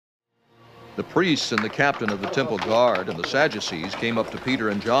The priests and the captain of the temple guard and the Sadducees came up to Peter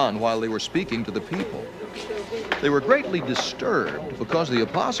and John while they were speaking to the people. They were greatly disturbed because the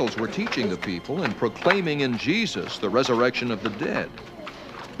apostles were teaching the people and proclaiming in Jesus the resurrection of the dead.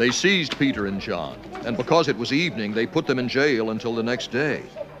 They seized Peter and John, and because it was evening, they put them in jail until the next day.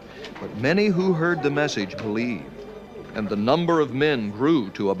 But many who heard the message believed, and the number of men grew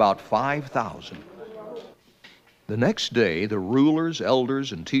to about 5,000. The next day, the rulers,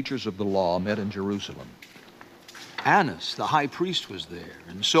 elders, and teachers of the law met in Jerusalem. Annas, the high priest, was there,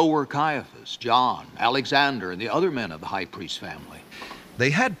 and so were Caiaphas, John, Alexander, and the other men of the high priest's family. They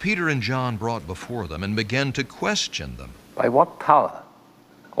had Peter and John brought before them and began to question them. By what power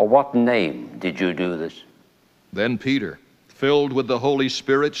or what name did you do this? Then Peter, filled with the Holy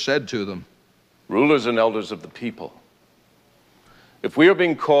Spirit, said to them, Rulers and elders of the people, if we are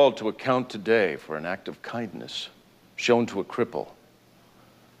being called to account today for an act of kindness shown to a cripple,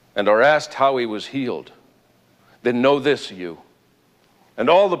 and are asked how he was healed, then know this, you, and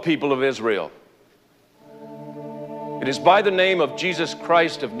all the people of Israel. It is by the name of Jesus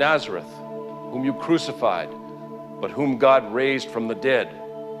Christ of Nazareth, whom you crucified, but whom God raised from the dead,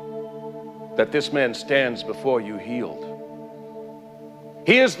 that this man stands before you healed.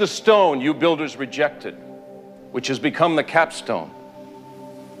 He is the stone you builders rejected, which has become the capstone.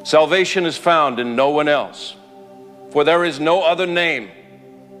 Salvation is found in no one else, for there is no other name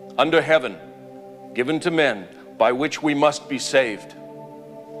under heaven given to men by which we must be saved.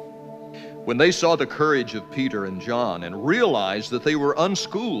 When they saw the courage of Peter and John and realized that they were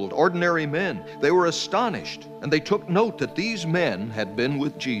unschooled, ordinary men, they were astonished, and they took note that these men had been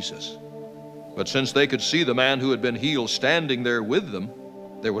with Jesus. But since they could see the man who had been healed standing there with them,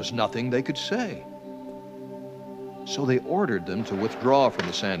 there was nothing they could say. So they ordered them to withdraw from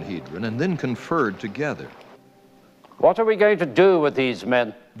the Sanhedrin and then conferred together. What are we going to do with these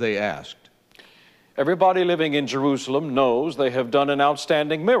men? They asked. Everybody living in Jerusalem knows they have done an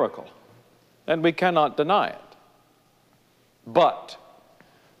outstanding miracle, and we cannot deny it. But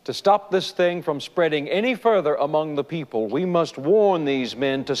to stop this thing from spreading any further among the people, we must warn these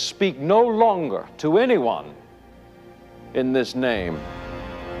men to speak no longer to anyone in this name.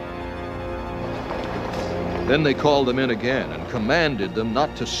 Then they called them in again and commanded them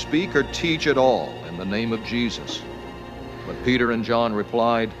not to speak or teach at all in the name of Jesus. But Peter and John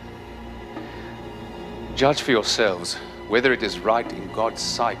replied, Judge for yourselves whether it is right in God's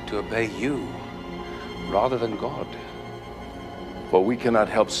sight to obey you rather than God. For we cannot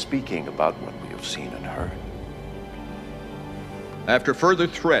help speaking about what we have seen and heard. After further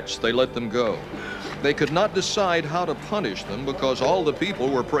threats, they let them go. They could not decide how to punish them because all the people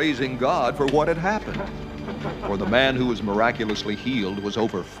were praising God for what had happened. For the man who was miraculously healed was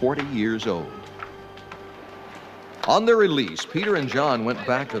over 40 years old. On their release, Peter and John went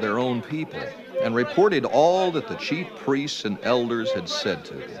back to their own people and reported all that the chief priests and elders had said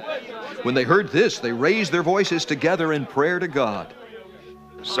to them. When they heard this, they raised their voices together in prayer to God.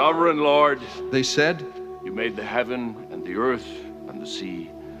 Sovereign Lord, they said, you made the heaven and the earth and the sea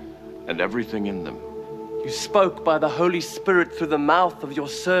and everything in them. You spoke by the Holy Spirit through the mouth of your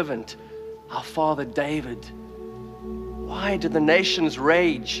servant, our father David. Why do the nations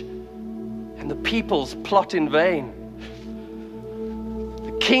rage and the peoples plot in vain?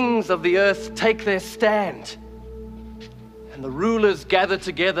 The kings of the earth take their stand, and the rulers gather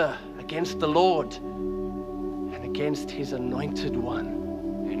together against the Lord and against his anointed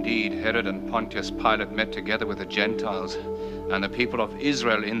one. Indeed, Herod and Pontius Pilate met together with the Gentiles and the people of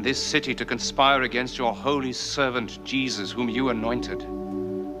Israel in this city to conspire against your holy servant Jesus, whom you anointed.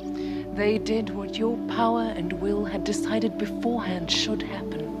 They did what your power and will had decided beforehand should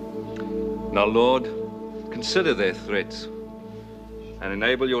happen. Now, Lord, consider their threats and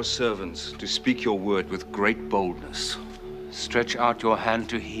enable your servants to speak your word with great boldness. Stretch out your hand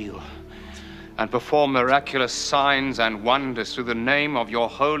to heal and perform miraculous signs and wonders through the name of your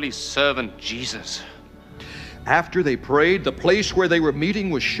holy servant Jesus. After they prayed, the place where they were meeting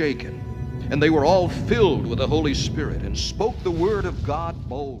was shaken, and they were all filled with the Holy Spirit and spoke the word of God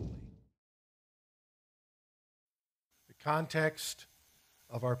boldly. The context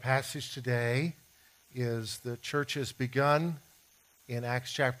of our passage today is the church has begun in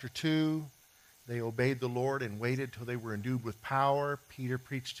Acts chapter 2. They obeyed the Lord and waited till they were endued with power. Peter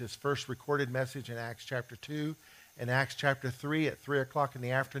preached his first recorded message in Acts chapter 2. In Acts chapter 3 at 3 o'clock in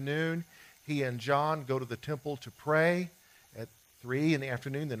the afternoon, he and John go to the temple to pray at 3 in the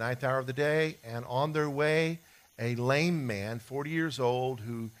afternoon, the 9th hour of the day. And on their way, a lame man, 40 years old,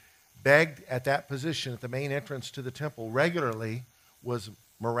 who begged at that position at the main entrance to the temple regularly, was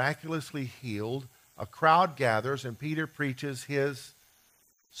miraculously healed. A crowd gathers, and Peter preaches his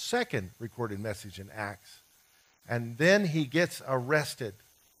second recorded message in Acts. And then he gets arrested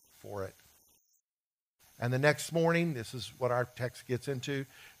for it. And the next morning, this is what our text gets into,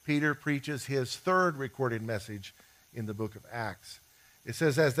 Peter preaches his third recorded message in the book of Acts. It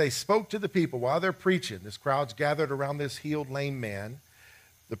says, as they spoke to the people while they're preaching, this crowd's gathered around this healed lame man,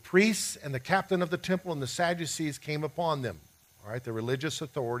 the priests and the captain of the temple and the Sadducees came upon them. All right, the religious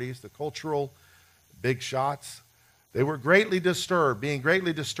authorities, the cultural big shots. They were greatly disturbed, being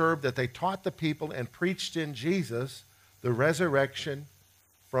greatly disturbed that they taught the people and preached in Jesus the resurrection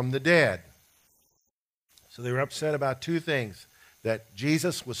from the dead. So they were upset about two things, that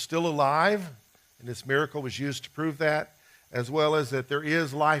Jesus was still alive, and this miracle was used to prove that, as well as that there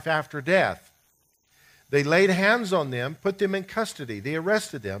is life after death. They laid hands on them, put them in custody. They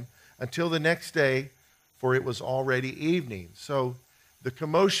arrested them until the next day, for it was already evening. So the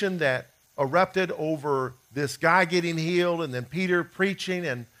commotion that erupted over this guy getting healed and then Peter preaching,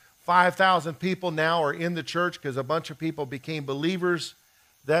 and 5,000 people now are in the church because a bunch of people became believers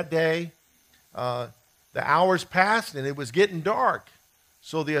that day. The hours passed and it was getting dark.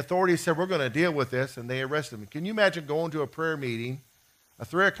 So the authorities said, we're going to deal with this, and they arrested him. Can you imagine going to a prayer meeting, a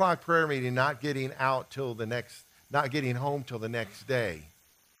 3 o'clock prayer meeting, not getting home till the next day?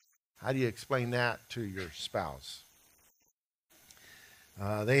 How do you explain that to your spouse?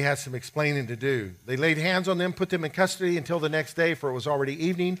 They had some explaining to do. They laid hands on them, put them in custody until the next day, for it was already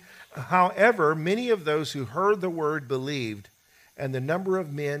evening. However, many of those who heard the word believed, and the number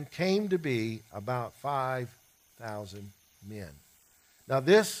of men came to be about 5,000 men. Now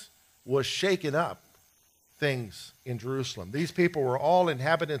this was shaking up things in Jerusalem. These people were all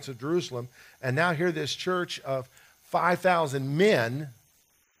inhabitants of Jerusalem, and now here this church of 5,000 men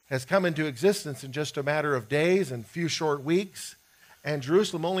has come into existence in just a matter of days and a few short weeks. And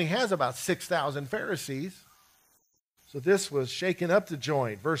Jerusalem only has about 6,000 Pharisees. So this was shaking up the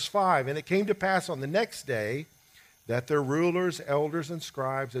joint. Verse 5, and it came to pass on the next day that their rulers, elders, and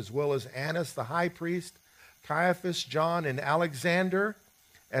scribes, as well as Annas the high priest, Caiaphas, John, and Alexander,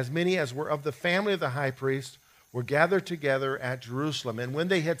 as many as were of the family of the high priest, were gathered together at Jerusalem. And when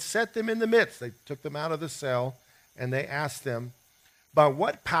they had set them in the midst, they took them out of the cell, and they asked them, by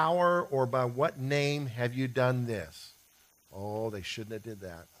what power or by what name have you done this? Oh, they shouldn't have did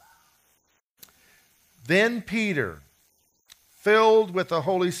that. Then Peter, filled with the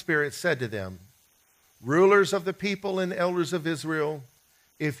Holy Spirit, said to them, rulers of the people and elders of Israel,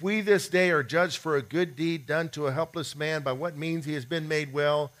 if we this day are judged for a good deed done to a helpless man, by what means he has been made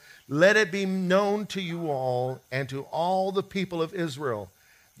well, let it be known to you all and to all the people of Israel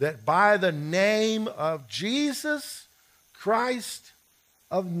that by the name of Jesus Christ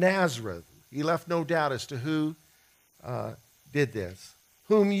of Nazareth, he left no doubt as to who did this,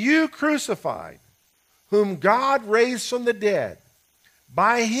 whom you crucified, whom God raised from the dead,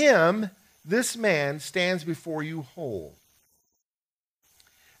 by him this man stands before you whole.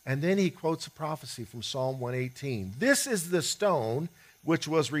 And then he quotes a prophecy from Psalm 118. This is the stone which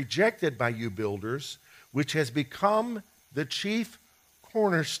was rejected by you builders, which has become the chief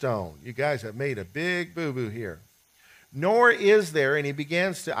cornerstone. You guys have made a big boo-boo here. Nor is there, and he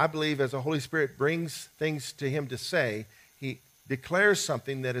begins to, I believe, as the Holy Spirit brings things to him to say, he declares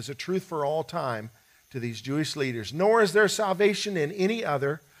something that is a truth for all time to these Jewish leaders. Nor is there salvation in any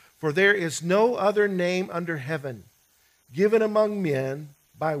other, for there is no other name under heaven given among men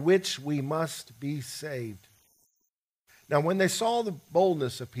by which we must be saved. Now, when they saw the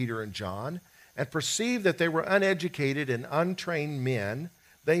boldness of Peter and John and perceived that they were uneducated and untrained men,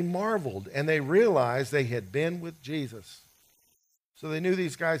 they marveled, and they realized they had been with Jesus. So they knew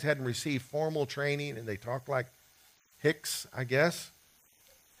these guys hadn't received formal training, and they talked like hicks, I guess.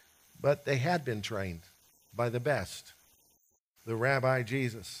 But they had been trained by the best, the Rabbi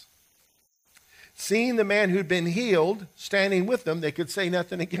Jesus. Seeing the man who'd been healed standing with them, they could say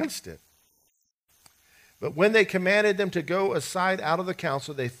nothing against it. But when they commanded them to go aside out of the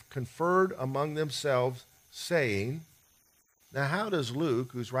council, they conferred among themselves, saying, now how does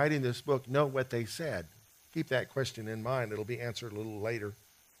Luke, who's writing this book, know what they said? Keep that question in mind. It'll be answered a little later.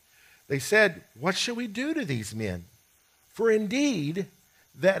 They said, what shall we do to these men? For indeed,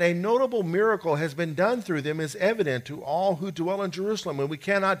 that a notable miracle has been done through them is evident to all who dwell in Jerusalem, and we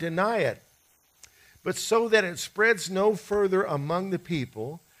cannot deny it. But so that it spreads no further among the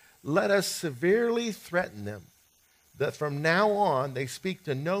people, let us severely threaten them, that from now on they speak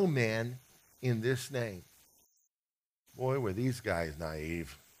to no man in this name. Boy, were these guys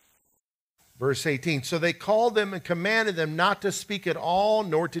naive. Verse 18, so they called them and commanded them not to speak at all,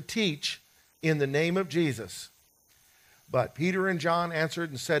 nor to teach in the name of Jesus. But Peter and John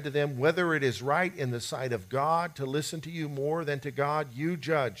answered and said to them, whether it is right in the sight of God to listen to you more than to God, you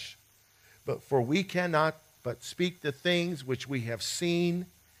judge. But for we cannot but speak the things which we have seen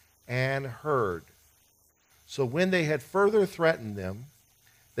and heard. So when they had further threatened them,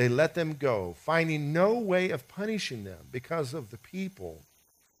 they let them go, finding no way of punishing them because of the people,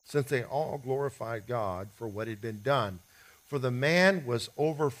 since they all glorified God for what had been done. For the man was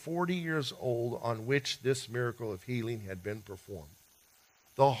over 40 years old on which this miracle of healing had been performed.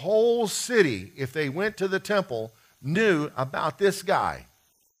 The whole city, if they went to the temple, knew about this guy.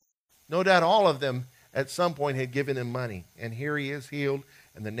 No doubt all of them at some point had given him money. And here he is healed,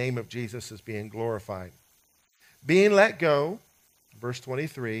 and the name of Jesus is being glorified. Being let go, verse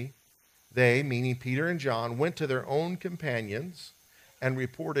 23, they, meaning Peter and John, went to their own companions and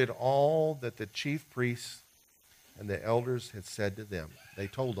reported all that the chief priests and the elders had said to them. They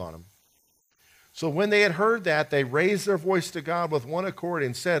told on him. So when they had heard that, they raised their voice to God with one accord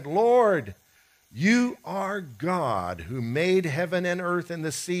and said, Lord, you are God who made heaven and earth and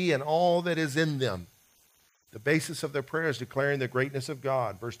the sea and all that is in them. The basis of their prayer is declaring the greatness of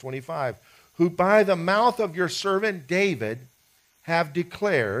God. Verse 25, who by the mouth of your servant David have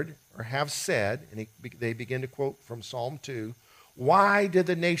declared, or have said, and they begin to quote from Psalm 2, why did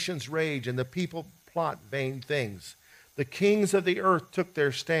the nations rage and the people plot vain things? The kings of the earth took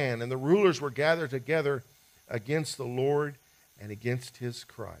their stand, and the rulers were gathered together against the Lord and against his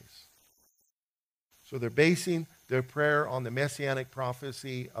Christ. So they're basing their prayer on the messianic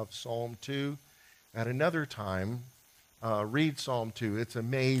prophecy of Psalm 2. At another time, read Psalm 2. It's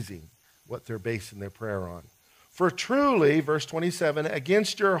amazing what they're basing their prayer on. For truly, verse 27,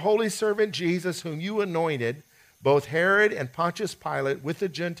 against your holy servant Jesus, whom you anointed, both Herod and Pontius Pilate with the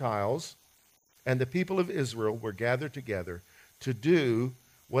Gentiles and the people of Israel were gathered together to do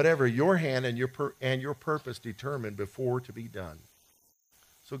whatever your hand and your purpose determined before to be done.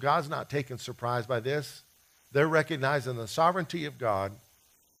 So God's not taken surprise by this. They're recognizing the sovereignty of God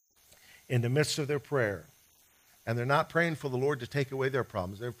in the midst of their prayer. And they're not praying for the Lord to take away their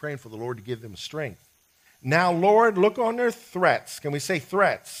problems. They're praying for the Lord to give them strength. Now, Lord, look on their threats. Can we say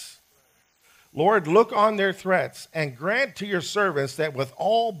threats? Lord, look on their threats and grant to your servants that with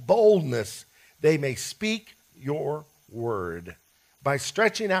all boldness they may speak your word by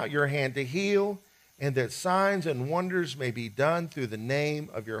stretching out your hand to heal, and that signs and wonders may be done through the name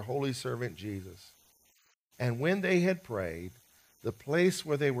of your holy servant Jesus. And when they had prayed, the place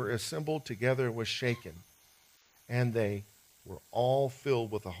where they were assembled together was shaken, and they were all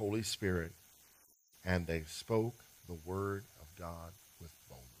filled with the Holy Spirit, and they spoke the word of God with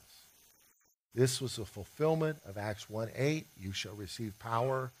boldness. This was a fulfillment of Acts 1:8. You shall receive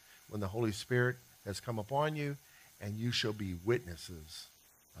power when the Holy Spirit has come upon you, and you shall be witnesses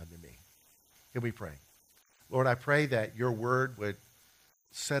unto me. Can we pray? Lord, I pray that your word would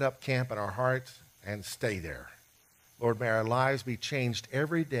set up camp in our hearts and stay there. Lord, may our lives be changed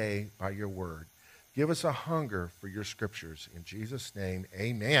every day by your word. Give us a hunger for your scriptures. In Jesus' name,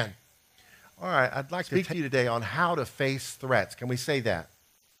 amen. All right, I'd like to speak to you today on how to face threats. Can we say that?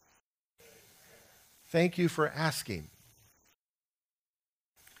 Thank you for asking.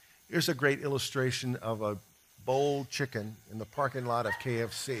 Here's a great illustration of a boiled chicken in the parking lot of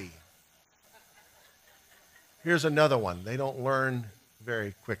KFC. Here's another one. They don't learn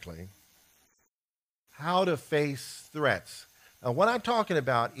very quickly. How to face threats. Now, what I'm talking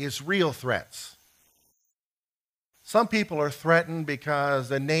about is real threats. Some people are threatened because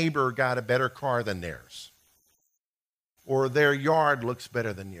the neighbor got a better car than theirs, or their yard looks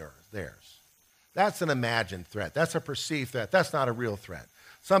better than theirs. That's an imagined threat. That's a perceived threat. That's not a real threat.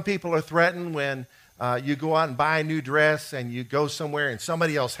 Some people are threatened when you go out and buy a new dress and you go somewhere and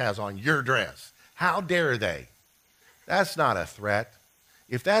somebody else has on your dress. How dare they? That's not a threat.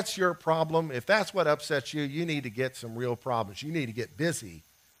 If that's your problem, if that's what upsets you, you need to get some real problems. You need to get busy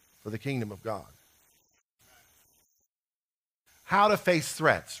for the kingdom of God. How to face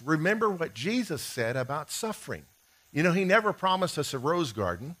threats. Remember what Jesus said about suffering. You know, he never promised us a rose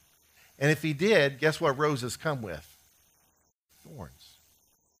garden. And if he did, guess what roses come with? Thorns.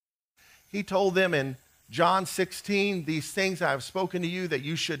 He told them in John 16, these things I have spoken to you that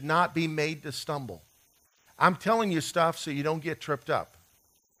you should not be made to stumble. I'm telling you stuff so you don't get tripped up.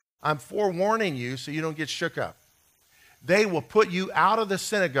 I'm forewarning you so you don't get shook up. They will put you out of the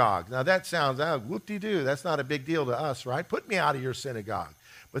synagogue. Now that sounds, whoop-de-doo, that's not a big deal to us, right? Put me out of your synagogue.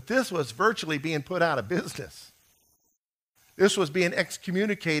 But this was virtually being put out of business. This was being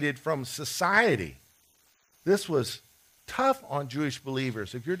excommunicated from society. This was tough on Jewish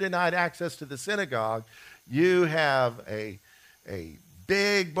believers. If you're denied access to the synagogue, you have a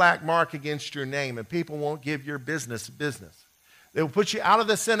big black mark against your name, and people won't give your business business. They will put you out of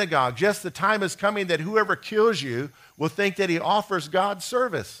the synagogue. Just the time is coming that whoever kills you will think that he offers God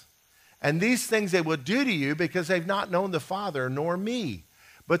service. And these things they will do to you because they've not known the Father nor me.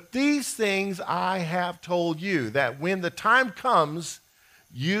 But these things I have told you, that when the time comes,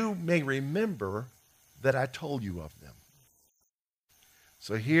 you may remember that I told you of them.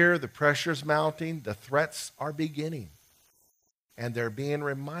 So here the pressure's mounting, the threats are beginning, and they're being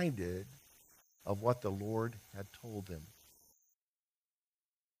reminded of what the Lord had told them.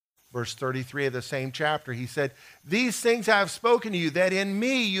 Verse 33 of the same chapter, he said, "These things I have spoken to you, that in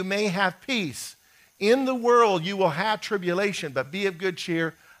me you may have peace. In the world you will have tribulation, but be of good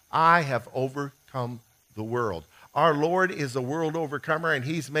cheer. I have overcome the world." Our Lord is a world overcomer, and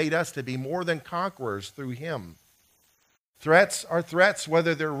he's made us to be more than conquerors through him. Threats are threats,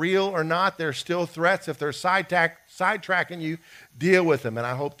 whether they're real or not. They're still threats. If they're sidetracking you, deal with them. And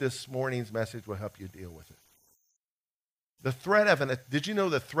I hope this morning's message will help you deal with it. The threat of did you know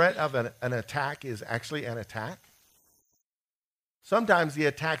the threat of an attack is actually an attack? Sometimes the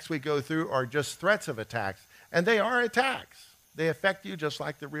attacks we go through are just threats of attacks, and they are attacks. They affect you just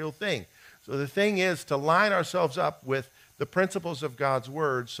like the real thing. So the thing is to line ourselves up with the principles of God's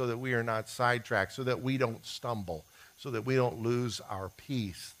word so that we are not sidetracked, so that we don't stumble, so that we don't lose our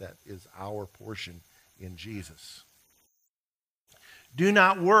peace that is our portion in Jesus. Do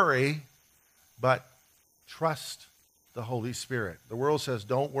not worry, but trust the Holy Spirit. The world says,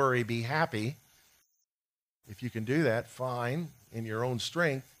 don't worry, be happy. If you can do that, fine, in your own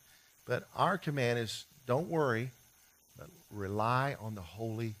strength. But our command is, don't worry, but rely on the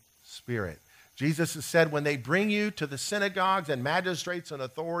Holy Spirit. Jesus has said, when they bring you to the synagogues and magistrates and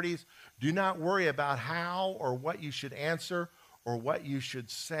authorities, do not worry about how or what you should answer or what you should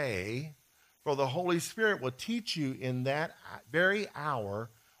say, for the Holy Spirit will teach you in that very hour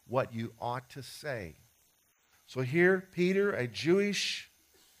what you ought to say. So here, Peter, a Jewish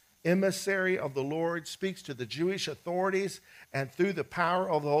emissary of the Lord, speaks to the Jewish authorities, and through the power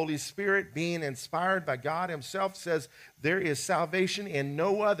of the Holy Spirit, being inspired by God himself, says, there is salvation in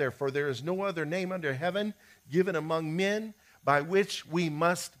no other, for there is no other name under heaven given among men by which we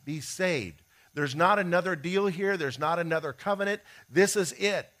must be saved. There's not another deal here. There's not another covenant. This is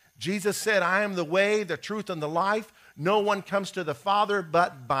it. Jesus said, I am the way, the truth, and the life. No one comes to the Father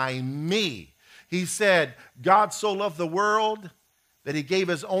but by me. He said, God so loved the world that he gave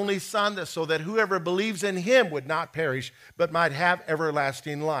his only Son so that whoever believes in him would not perish but might have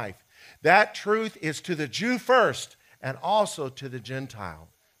everlasting life. That truth is to the Jew first and also to the Gentile.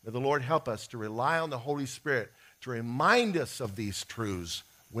 May the Lord help us to rely on the Holy Spirit to remind us of these truths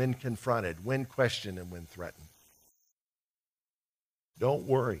when confronted, when questioned, and when threatened. Don't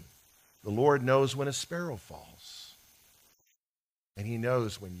worry. The Lord knows when a sparrow falls. And he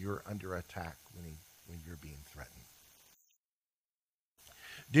knows when you're under attack, when you're being threatened.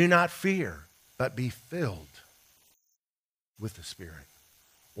 Do not fear, but be filled with the Spirit.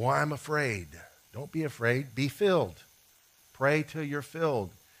 Well, I'm afraid. Don't be afraid. Be filled. Pray till you're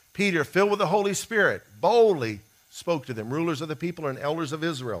filled. Peter, filled with the Holy Spirit, boldly spoke to them, rulers of the people and elders of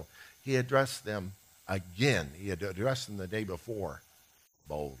Israel. He addressed them again. He had addressed them the day before,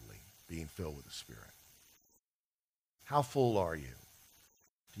 boldly, being filled with the Spirit. How full are you?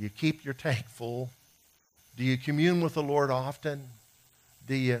 Do you keep your tank full? Do you commune with the Lord often?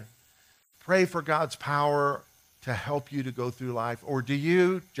 Do you pray for God's power to help you to go through life? Or do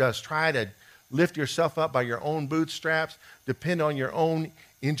you just try to lift yourself up by your own bootstraps, depend on your own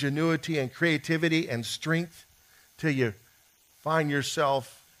ingenuity and creativity and strength till you find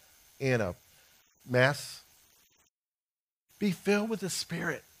yourself in a mess? Be filled with the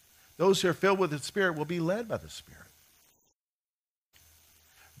Spirit. Those who are filled with the Spirit will be led by the Spirit.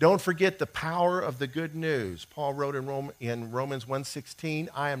 Don't forget the power of the good news. Paul wrote in Romans 1:16,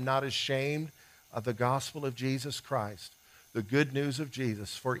 I am not ashamed of the gospel of Jesus Christ, the good news of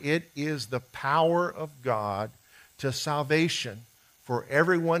Jesus, for it is the power of God to salvation for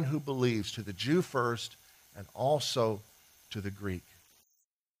everyone who believes, to the Jew first and also to the Greek.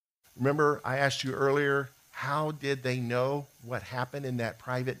 Remember, I asked you earlier, how did they know what happened in that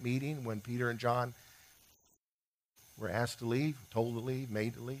private meeting when Peter and John were asked to leave, told to leave,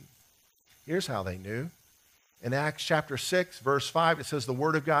 made to leave? Here's how they knew. In Acts chapter 6, verse 5, it says, the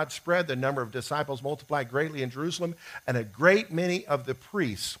word of God spread, the number of disciples multiplied greatly in Jerusalem, and a great many of the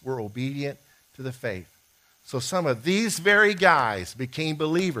priests were obedient to the faith. So some of these very guys became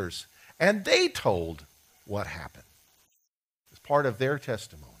believers, and they told what happened. It's part of their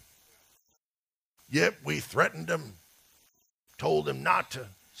testimony. Yep, we threatened them, told them not to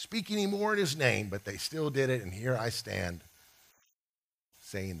speak anymore in his name, but they still did it, and here I stand.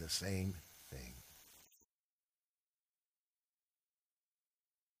 saying the same thing.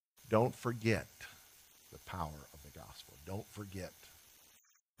 Don't forget the power of the gospel. Don't forget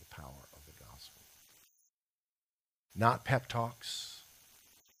the power of the gospel. Not pep talks,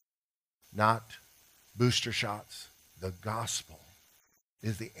 not booster shots. The gospel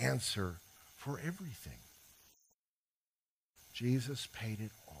is the answer for everything. Jesus paid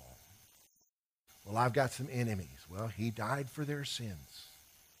it all. Well, I've got some enemies. Well, he died for their sins.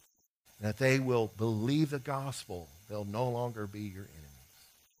 And if they will believe the gospel, they'll no longer be your enemies.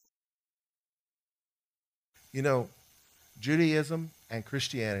 You know, Judaism and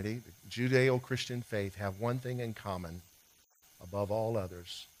Christianity, the Judeo-Christian faith, have one thing in common above all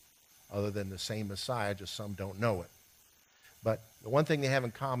others, other than the same Messiah, just some don't know it. But the one thing they have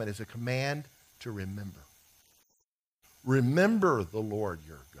in common is a command to remember. Remember the Lord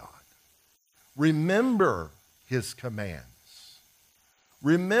your God. Remember his commands.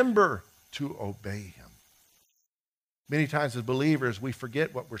 Remember to obey him. Many times as believers, we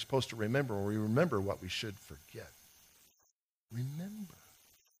forget what we're supposed to remember, or we remember what we should forget. Remember.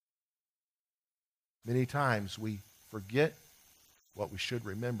 Many times we forget what we should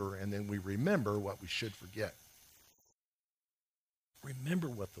remember, and then we remember what we should forget. Remember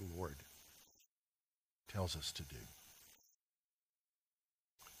what the Lord tells us to do.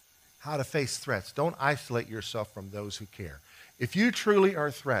 How to face threats. Don't isolate yourself from those who care. If you truly are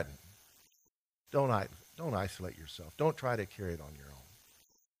threatened, don't isolate yourself. Don't try to carry it on your own.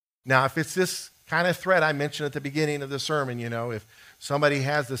 Now, if it's this kind of threat I mentioned at the beginning of the sermon, you know, if somebody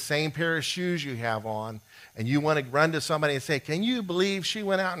has the same pair of shoes you have on, and you want to run to somebody and say, can you believe she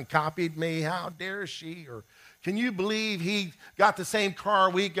went out and copied me? How dare she? Or can you believe he got the same car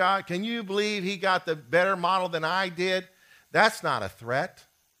we got? Can you believe he got the better model than I did? That's not a threat.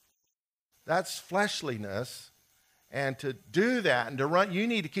 That's fleshliness. And to do that and to run, you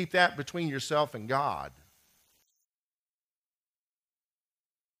need to keep that between yourself and God.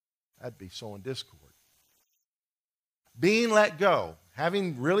 That'd be sowing discord. Being let go,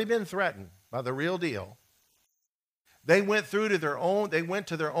 having really been threatened by the real deal, they went to their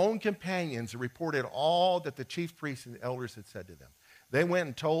own companions and reported all that the chief priests and the elders had said to them. They went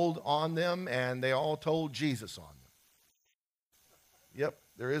and told on them, and they all told Jesus on them. Yep,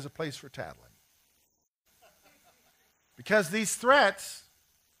 there is a place for tattling. Because these threats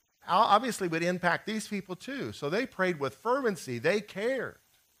obviously would impact these people too. So they prayed with fervency. They cared.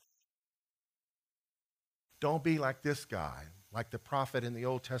 Don't be like this guy, like the prophet in the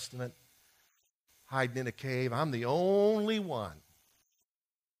Old Testament, hiding in a cave. I'm the only one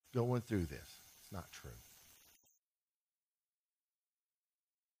going through this. It's not true.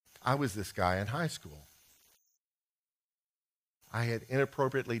 I was this guy in high school. I had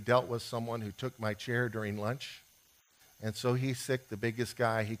inappropriately dealt with someone who took my chair during lunch. And so he sicked the biggest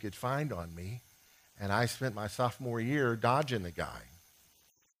guy he could find on me. And I spent my sophomore year dodging the guy.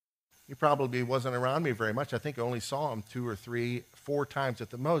 He probably wasn't around me very much. I think I only saw him 2 or 3, 4 times at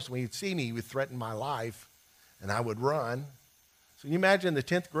the most. When he'd see me, he would threaten my life, and I would run. So you imagine the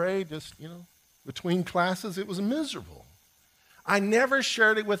 10th grade, just, between classes, it was miserable. I never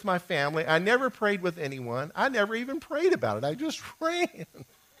shared it with my family. I never prayed with anyone. I never even prayed about it. I just ran.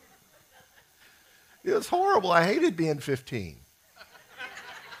 It was horrible. I hated being 15.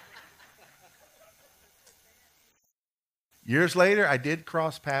 Years later, I did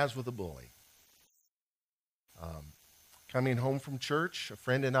cross paths with a bully. Coming home from church, a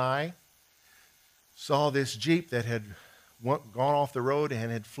friend and I saw this Jeep that had gone off the road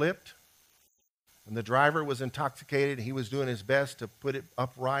and had flipped. And the driver was intoxicated. He was doing his best to put it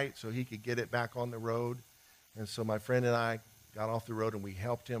upright so he could get it back on the road. And so my friend and I got off the road and we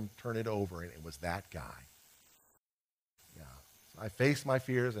helped him turn it over, and it was that guy. Yeah. So I faced my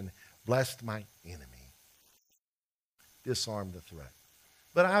fears and blessed my enemy. Disarmed the threat.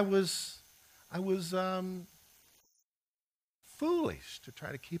 But I was foolish to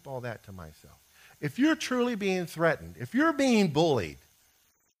try to keep all that to myself. If you're truly being threatened, if you're being bullied,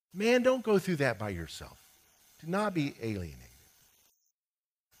 man, don't go through that by yourself. Do not be alienated.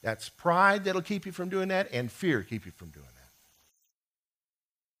 That's pride that'll keep you from doing that, and fear keep you from doing that.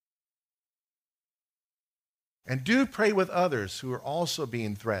 And do pray with others who are also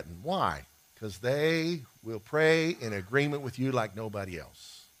being threatened. Why? Because they will pray in agreement with you like nobody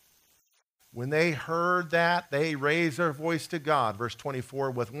else. When they heard that, they raised their voice to God. Verse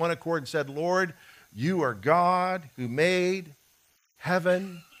 24, with one accord said, Lord, you are God who made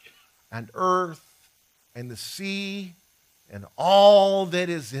heaven and earth and the sea and all that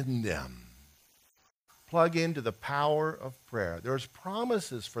is in them. Plug into the power of prayer. There's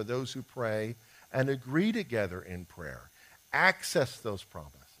promises for those who pray and agree together in prayer. access those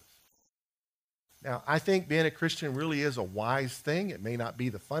promises. Now, I think being a Christian really is a wise thing. It may not be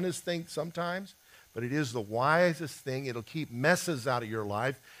the funnest thing sometimes, but it is the wisest thing. It'll keep messes out of your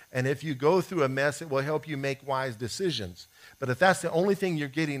life. And if you go through a mess, it will help you make wise decisions. But if that's the only thing you're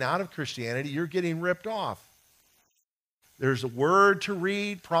getting out of Christianity, you're getting ripped off. There's a word to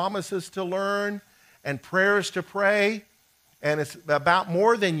read, promises to learn, and prayers to pray. And it's about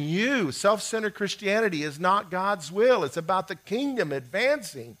more than you. Self-centered Christianity is not God's will. It's about the kingdom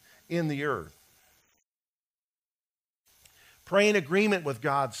advancing in the earth. Pray in agreement with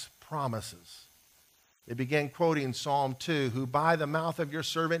God's promises. They began quoting Psalm 2, who by the mouth of your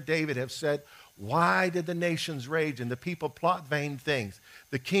servant David have said, why did the nations rage and the people plot vain things?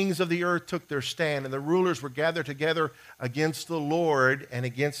 The kings of the earth took their stand, and the rulers were gathered together against the Lord and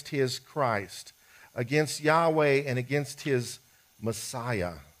against his Christ, against Yahweh and against his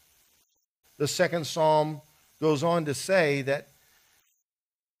Messiah. The second psalm goes on to say that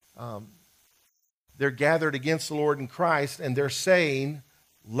they're gathered against the Lord and Christ, and they're saying,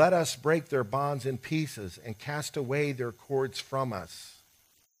 let us break their bonds in pieces and cast away their cords from us.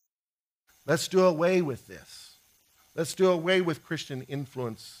 Let's do away with this. Let's do away with Christian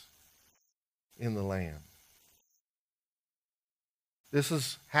influence in the land. This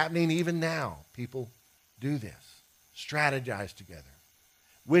is happening even now. People do this, strategize together.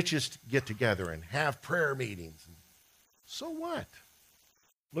 Witches get together and have prayer meetings. So what?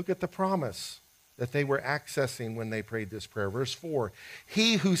 Look at the promise that they were accessing when they prayed this prayer. Verse 4,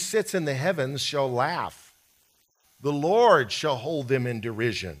 he who sits in the heavens shall laugh. The Lord shall hold them in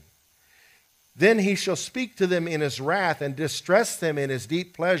derision. Then he shall speak to them in his wrath and distress them in his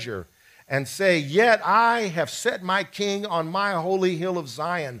deep pleasure and say, yet I have set my king on my holy hill of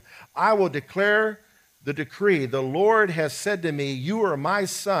Zion. I will declare the decree. The Lord has said to me, you are my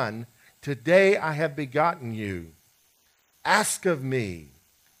son. Today I have begotten you. Ask of me,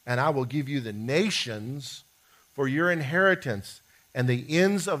 and I will give you the nations for your inheritance and the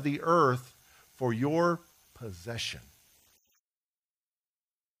ends of the earth for your possession.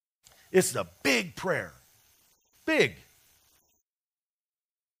 It's a big prayer. Big.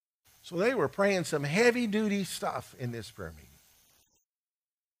 So they were praying some heavy-duty stuff in this prayer meeting.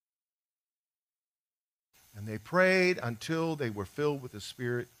 And they prayed until they were filled with the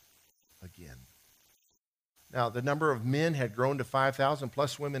Spirit again. Now, the number of men had grown to 5,000,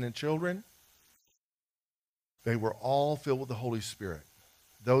 plus women and children. They were all filled with the Holy Spirit.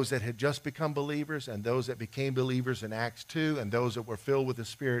 Those that had just become believers, and those that became believers in Acts 2, and those that were filled with the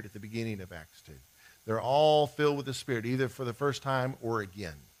Spirit at the beginning of Acts 2. They're all filled with the Spirit, either for the first time or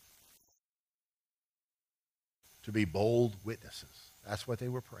again. To be bold witnesses. That's what they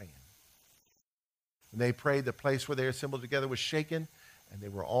were praying. When they prayed, the place where they assembled together was shaken, and they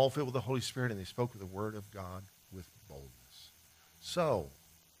were all filled with the Holy Spirit, and they spoke with the word of God with boldness. So,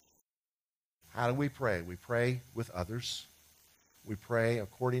 how do we pray? We pray with others. We pray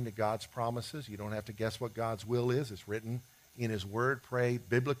according to God's promises. You don't have to guess what God's will is. It's written in his word. Pray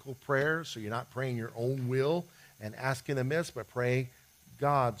biblical prayers, so you're not praying your own will and asking amiss, but pray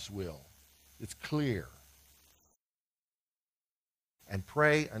God's will. It's clear. And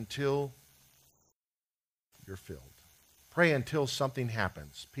pray until you're filled. Pray until something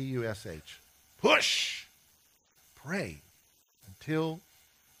happens. P-U-S-H. Push. Pray until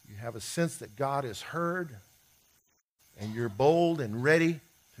you have a sense that God has heard and you're bold and ready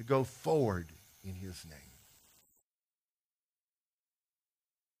to go forward in his name.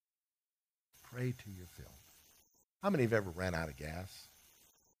 Pray till you're filled. How many have ever ran out of gas?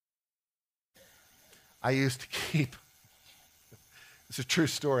 I used to keep, it's a true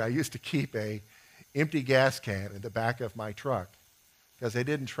story, I used to keep a empty gas can in the back of my truck because I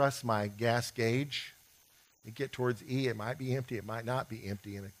didn't trust my gas gauge. You get towards E, it might be empty, it might not be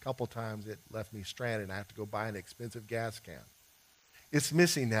empty, and a couple times it left me stranded and I have to go buy an expensive gas can. It's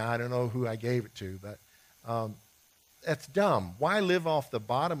missing now. I don't know who I gave it to, but that's dumb. Why live off the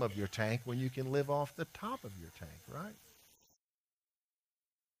bottom of your tank when you can live off the top of your tank, right?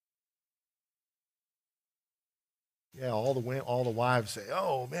 Yeah, all the wives say,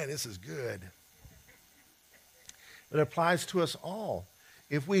 oh man, this is good. It applies to us all.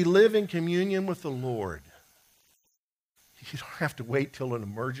 If we live in communion with the Lord, you don't have to wait till an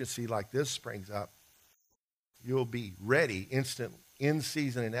emergency like this springs up. You'll be ready instant, in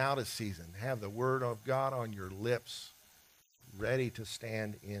season and out of season. Have the word of God on your lips, ready to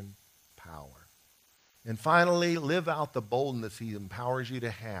stand in power. And finally, live out the boldness he empowers you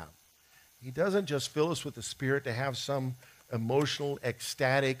to have. He doesn't just fill us with the Spirit to have some emotional,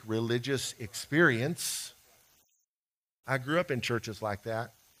 ecstatic, religious experience. I grew up in churches like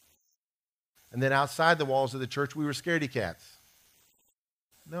that. And then outside the walls of the church, we were scaredy cats.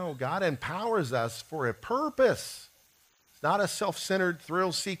 No, God empowers us for a purpose. It's not a self-centered,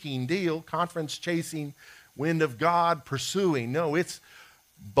 thrill-seeking deal, conference-chasing, wind of God pursuing. No, it's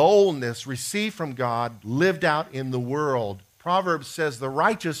boldness received from God, lived out in the world. Proverbs says the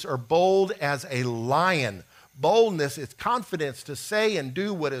righteous are bold as a lion. Boldness is confidence to say and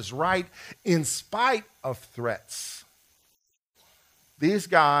do what is right in spite of threats. These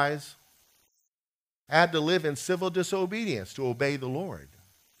guys had to live in civil disobedience to obey the Lord.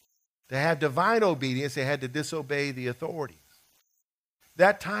 To have divine obedience, they had to disobey the authorities.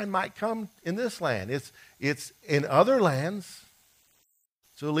 That time might come in this land. It's in other lands.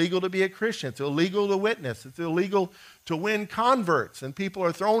 It's illegal to be a Christian. It's illegal to witness. It's illegal to win converts, and people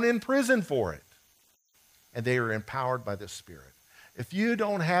are thrown in prison for it. And they are empowered by the Spirit. If you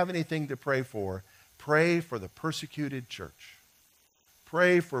don't have anything to pray for the persecuted church.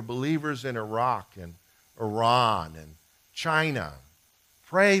 Pray for believers in Iraq and Iran and China.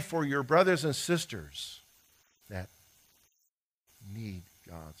 Pray for your brothers and sisters that need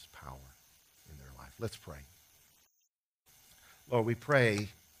God's power in their life. Let's pray. Lord, we pray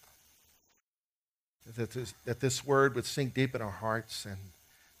that this word would sink deep in our hearts, and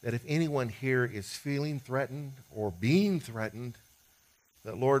that if anyone here is feeling threatened or being threatened,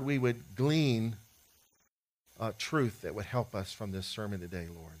 that, Lord, we would glean truth that would help us from this sermon today,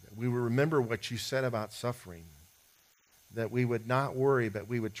 Lord. That we would remember what you said about suffering. That we would not worry, but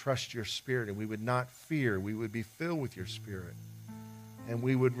we would trust your Spirit, and we would not fear. We would be filled with your Spirit. And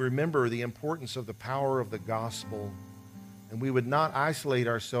we would remember the importance of the power of the gospel. And we would not isolate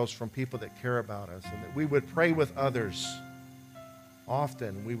ourselves from people that care about us. And that we would pray with others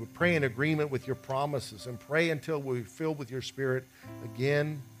often. We would pray in agreement with your promises and pray until we're filled with your Spirit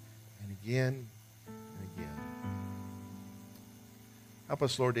again and again and again. Help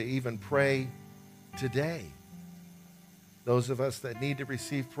us, Lord, to even pray today. Those of us that need to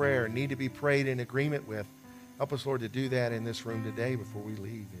receive prayer, need to be prayed in agreement with, help us, Lord, to do that in this room today before we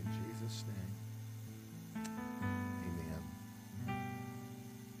leave. In Jesus' name, amen.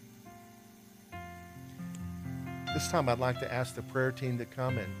 This time I'd like to ask the prayer team to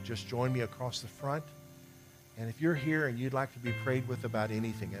come and just join me across the front. And if you're here and you'd like to be prayed with about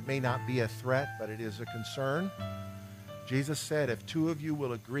anything, it may not be a threat, but it is a concern. Jesus said, if two of you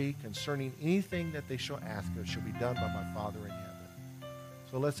will agree concerning anything that they shall ask, it shall be done by my Father in heaven.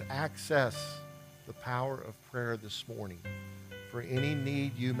 So let's access the power of prayer this morning for any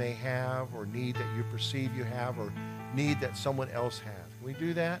need you may have, or need that you perceive you have, or need that someone else has. Can we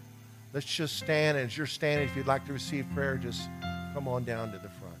do that? Let's just stand. And as you're standing, if you'd like to receive prayer, just come on down to the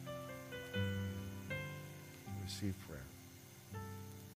front.